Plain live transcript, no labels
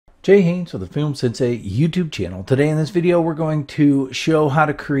Jay Haynes with the Film Sensei YouTube channel. Today in this video we're going to show how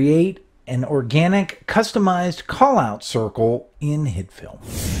to create an organic customized callout circle in HitFilm.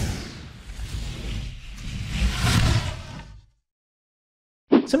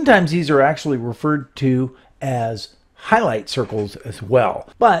 Sometimes these are actually referred to as highlight circles as well,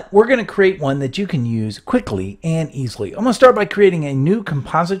 but we're going to create one that you can use quickly and easily. I'm going to start by creating a new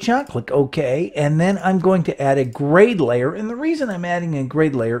composite shot, click OK, and then I'm going to add a grade layer. And the reason I'm adding a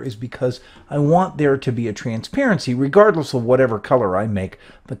grade layer is because I want there to be a transparency regardless of whatever color I make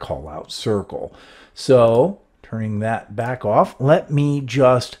the call out circle. So turning that back off, let me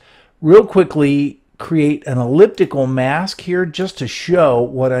just real quickly create an elliptical mask here just to show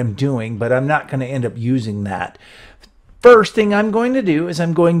what I'm doing, but I'm not going to end up using that. First thing I'm going to do is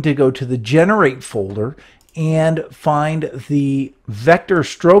I'm going to go to the Generate folder and find the vector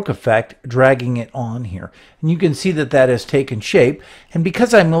stroke effect, dragging it on here. And you can see that that has taken shape. And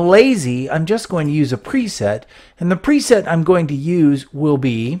because I'm lazy, I'm just going to use a preset. And the preset I'm going to use will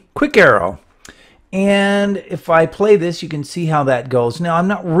be Quick Arrow. And if I play this, you can see how that goes. Now, I'm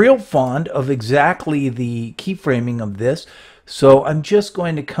not real fond of exactly the keyframing of this, so I'm just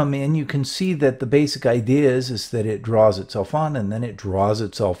going to come in. You can see that the basic idea is that it draws itself on and then it draws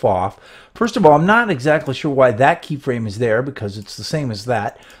itself off. First of all, I'm not exactly sure why that keyframe is there because it's the same as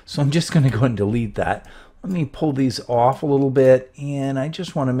that, so I'm just going to go and delete that. Let me pull these off a little bit, and I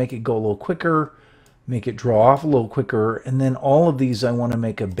just want to make it go a little quicker. Make it draw off a little quicker, and then all of these I want to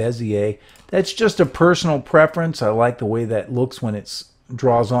make a Bezier. That's just a personal preference. I like the way that looks when it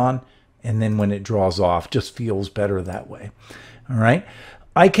draws on, and then when it draws off, just feels better that way. All right,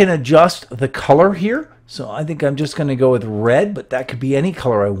 I can adjust the color here, so I think I'm just going to go with red, but that could be any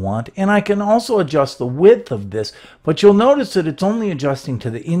color I want. And I can also adjust the width of this, but you'll notice that it's only adjusting to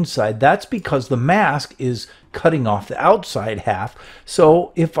the inside. That's because the mask is cutting off the outside half.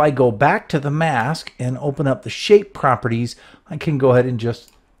 So if I go back to the mask and open up the shape properties, I can go ahead and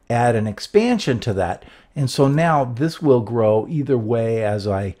just add an expansion to that. And so now this will grow either way as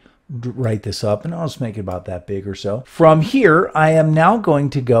I write this up, and I'll just make it about that big or so. From here, I am now going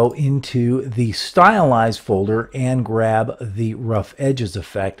to go into the Stylize folder and grab the rough edges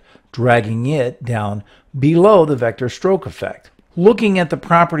effect, dragging it down below the vector stroke effect. Looking at the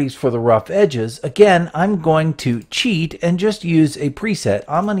properties for the rough edges, again, I'm going to cheat and just use a preset.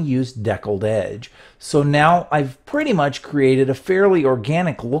 I'm going to use Deckled Edge. So now I've pretty much created a fairly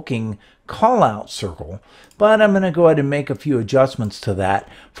organic looking callout circle, but I'm going to go ahead and make a few adjustments to that.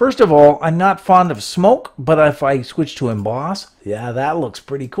 First of all, I'm not fond of smoke, but if I switch to emboss, yeah, that looks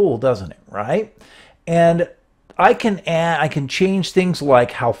pretty cool, doesn't it, right? And I can change things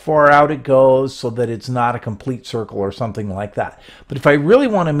like how far out it goes so that it's not a complete circle or something like that. But if I really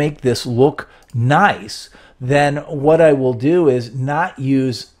want to make this look nice, then what I will do is not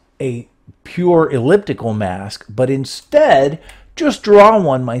use a pure elliptical mask, but instead just draw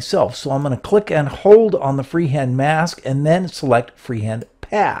one myself. So I'm going to click and hold on the freehand mask and then select freehand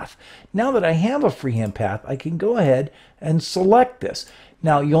path. Now that I have a freehand path, I can go ahead and select this.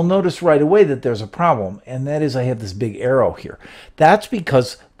 Now you'll notice right away that there's a problem, and that is I have this big arrow here. That's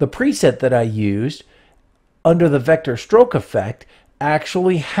because the preset that I used under the vector stroke effect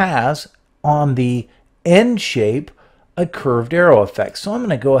actually has on the end shape a curved arrow effect. So I'm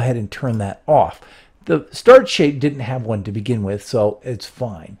going to go ahead and turn that off. The start shape didn't have one to begin with, so it's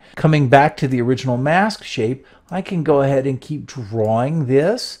fine. Coming back to the original mask shape, I can go ahead and keep drawing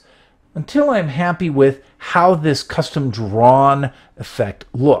this until I'm happy with how this custom drawn effect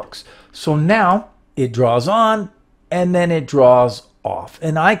looks. So now it draws on and then it draws off.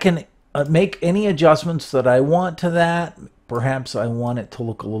 And I can make any adjustments that I want to that. Perhaps I want it to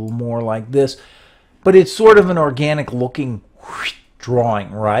look a little more like this, but it's sort of an organic looking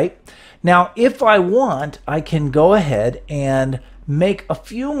drawing, right? Now, if I want, I can go ahead and make a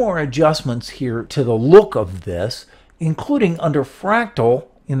few more adjustments here to the look of this, including under fractal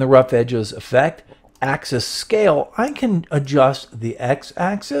in the rough edges effect, axis scale, I can adjust the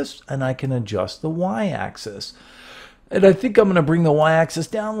x-axis and I can adjust the y-axis. And I think I'm going to bring the y-axis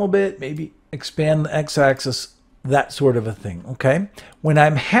down a little bit, maybe expand the x-axis, that sort of a thing, okay? When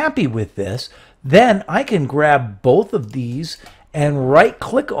I'm happy with this, then I can grab both of these and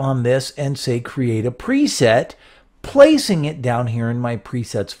right-click on this and say Create a Preset, placing it down here in my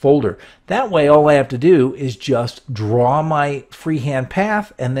presets folder. That way all I have to do is just draw my freehand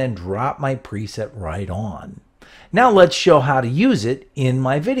path and then drop my preset right on. Now let's show how to use it in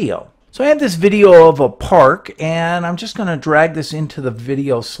my video. So I have this video of a park, and I'm just going to drag this into the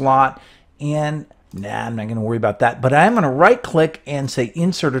video slot, and I'm not going to worry about that, but I'm going to right click and say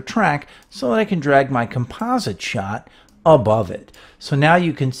Insert a Track so that I can drag my composite shot above it. So now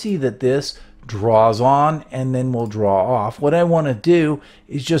you can see that this draws on and then will draw off. What I want to do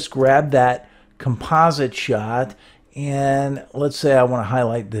is just grab that composite shot, and let's say I want to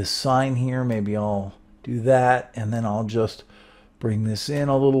highlight this sign here. Maybe I'll do that, and then I'll just bring this in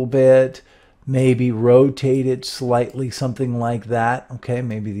a little bit, maybe rotate it slightly, something like that. Okay,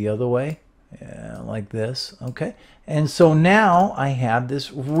 maybe the other way, yeah, like this. Okay, and so now I have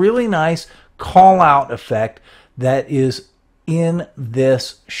this really nice call out effect that is in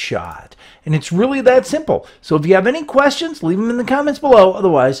this shot. And it's really that simple. So if you have any questions, leave them in the comments below.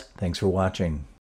 Otherwise, thanks for watching.